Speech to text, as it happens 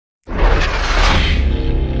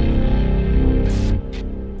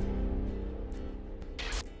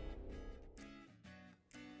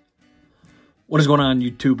What is going on,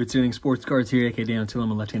 YouTube? It's Anything Sports Cards here, aka Dan Until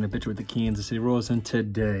I'm a left-handed pitcher with the Kansas City Royals, and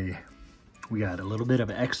today we got a little bit of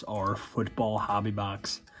XR football hobby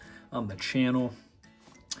box on the channel.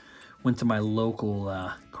 Went to my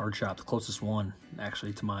local card shop, the closest one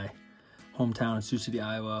actually to my hometown in Sioux City,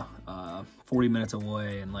 Iowa, 40 minutes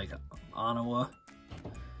away in like Ottawa,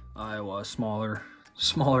 Iowa, smaller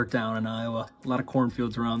town in Iowa. A lot of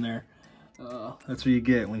cornfields around there. That's what you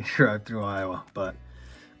get when you drive through Iowa. But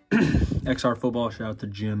XR football, shout out to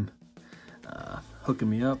Jim hooking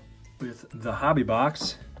me up with the hobby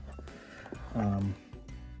box.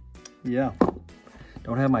 Yeah,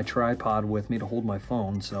 don't have my tripod with me to hold my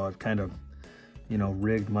phone, so I've kind of,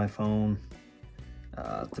 rigged my phone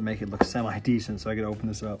to make it look semi-decent so I could open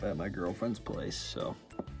this up at my girlfriend's place. So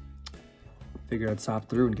figured I'd stop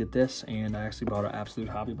through and get this, and I actually bought an absolute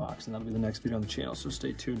hobby box, and that'll be the next video on the channel, so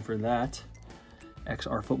stay tuned for that.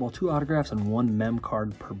 XR football, 2 autographs and 1 mem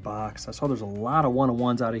card per box. I saw there's a lot of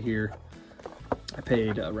one-on-ones out of here. I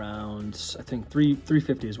paid around, I think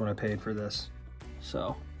 $350 is what I paid for this.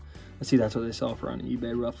 So let's see, that's what they sell for on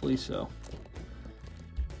eBay roughly. So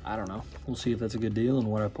I don't know. We'll see if that's a good deal and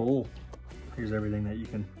what I pull. Here's everything that you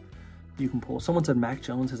can pull. Someone said Mac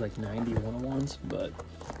Jones has like 90 one-on-ones, but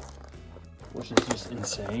which is just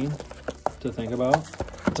insane to think about.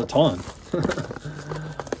 It's a ton.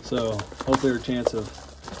 So hopefully there's a chance of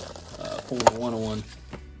pulling a one-on-one.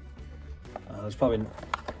 This is probably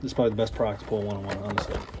the best product to pull a one-on-one,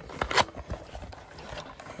 honestly.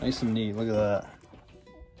 Nice and neat. Look at that.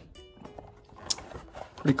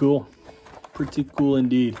 Pretty cool. Pretty cool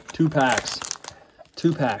indeed. 2 packs.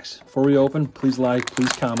 2 packs. Before we open, please like,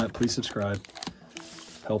 please comment, please subscribe.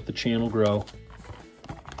 Help the channel grow.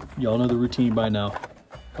 Y'all know the routine by now.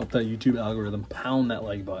 Help that YouTube algorithm. Pound that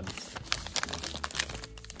like button.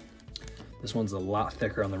 This one's a lot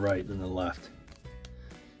thicker on the right than the left.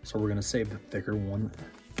 So we're gonna save the thicker one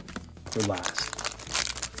for last.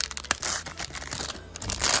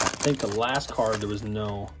 I think the last card, there was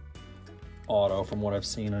no auto from what I've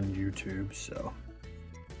seen on YouTube, so.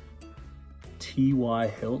 T.Y.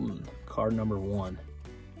 Hilton, card number 1.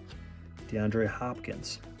 DeAndre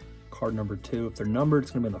Hopkins, card number 2. If they're numbered,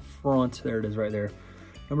 it's gonna be in the front. There it is right there.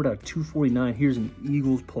 Numbered out 249. Here's an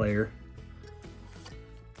Eagles player.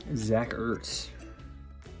 Zach Ertz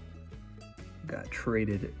got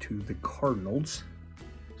traded to the Cardinals.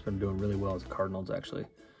 He's been doing really well as the Cardinals, actually.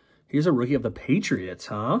 Here's a rookie of the Patriots,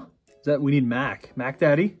 huh? Is that, we need Mac. Mac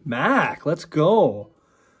Daddy? Mac, let's go.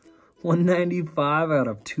 195 out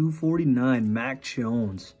of 249, Mac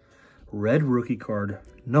Jones. Red rookie card,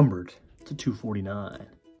 numbered to 249.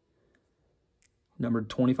 Numbered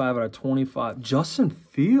 25 out of 25, Justin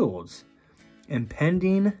Fields.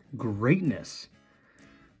 Impending greatness.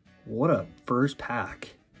 What a first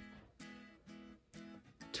pack.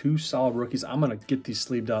 2 solid rookies. I'm going to get these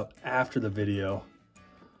sleeved up after the video.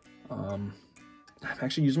 I'm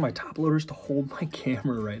actually using my top loaders to hold my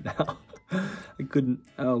camera right now. I couldn't.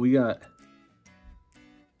 Oh, we got.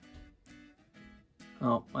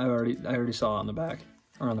 Oh, I already saw it on the back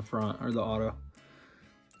or on the front or the auto.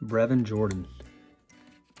 Brevin Jordan.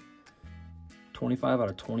 25 out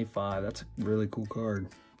of 25. That's a really cool card.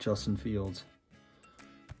 Justin Fields.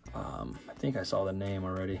 I think I saw the name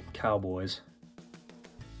already. Cowboys.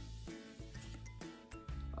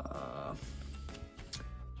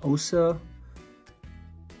 Osa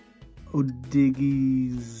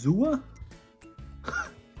Odigizua?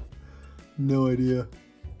 No idea.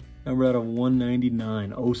 Number out of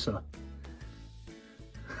 199. Osa.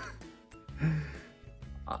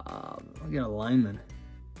 I got a lineman.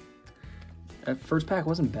 That first pack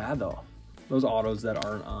wasn't bad though. Those autos that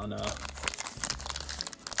aren't on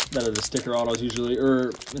that are the sticker autos usually,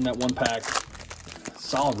 or in that one pack,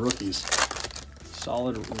 solid rookies.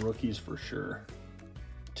 Solid rookies for sure.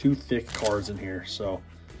 2 thick cards in here, so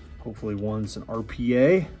hopefully one's an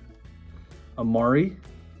RPA. Amari,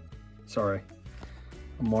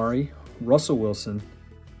 Russell Wilson.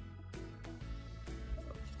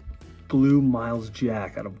 Blue Miles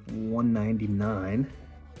Jack out of 199.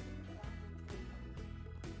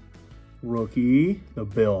 Rookie, the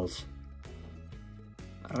Bills.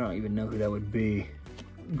 I don't even know who that would be.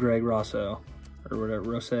 Greg Rosso, or whatever,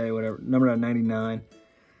 Rose, whatever. Number out of 99.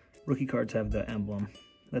 Rookie cards have the emblem.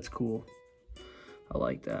 That's cool. I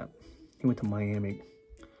like that. He went to Miami.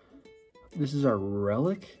 This is our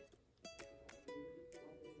relic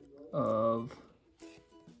of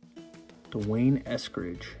Dwayne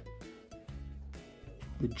Eskridge.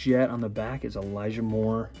 The jet on the back is Elijah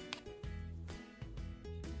Moore.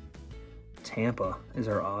 Tampa is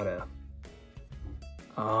our auto.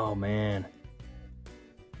 Oh, man.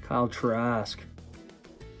 Kyle Trask.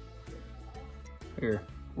 Here,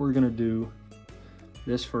 we're gonna do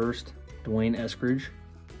this first, Dwayne Eskridge.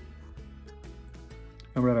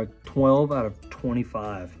 And we're at a 12 out of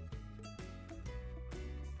 25.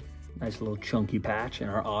 Nice little chunky patch,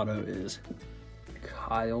 and our auto is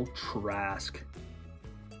Kyle Trask.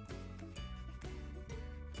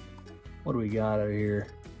 What do we got out of here?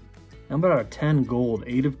 Number out of 10 gold,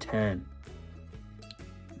 8 of 10.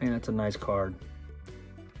 Man, that's a nice card.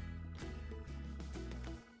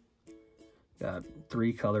 Got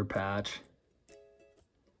 3 color patch,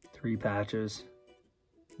 3 patches,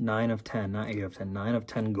 9 of 10, not 8 of 10, 9 of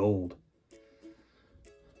 10 gold.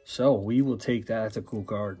 So we will take that. That's a cool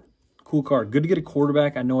card. Cool card. Good to get a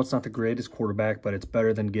quarterback. I know it's not the greatest quarterback, but it's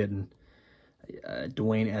better than getting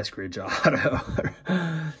Dwayne Eskridge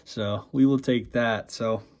auto. So we will take that.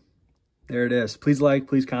 So there it is. Please like,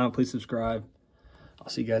 please comment, please subscribe. I'll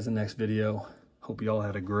see you guys in the next video. Hope you all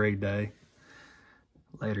had a great day.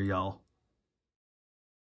 Later, y'all.